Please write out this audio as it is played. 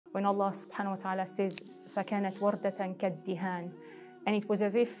when Allah subhanahu wa ta'ala says, فَكَانَتْ وَرْدَةً كَالدِّهَانِ, and it was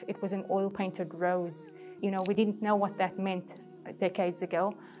as if it was an oil-painted rose. You know, we didn't know what that meant decades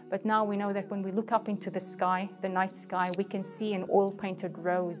ago, but now we know that when we look up into the sky, the night sky, we can see an oil-painted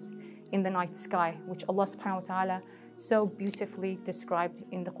rose in the night sky, which Allah subhanahu wa ta'ala so beautifully described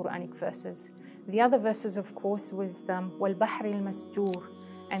in the Quranic verses. The other verses, of course, was وَالْبَحْرِ الْمَسْجُورِ,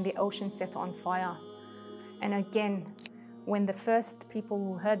 and the ocean set on fire. And again, when the first people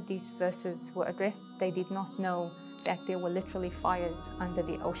who heard these verses were addressed, they did not know that there were literally fires under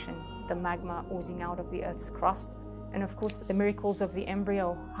the ocean, the magma oozing out of the earth's crust. And of course, the miracles of the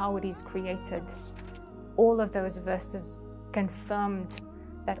embryo, how it is created. All of those verses confirmed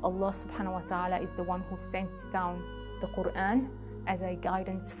that Allah subhanahu wa ta'ala is the one who sent down the Quran as a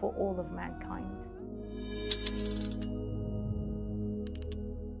guidance for all of mankind.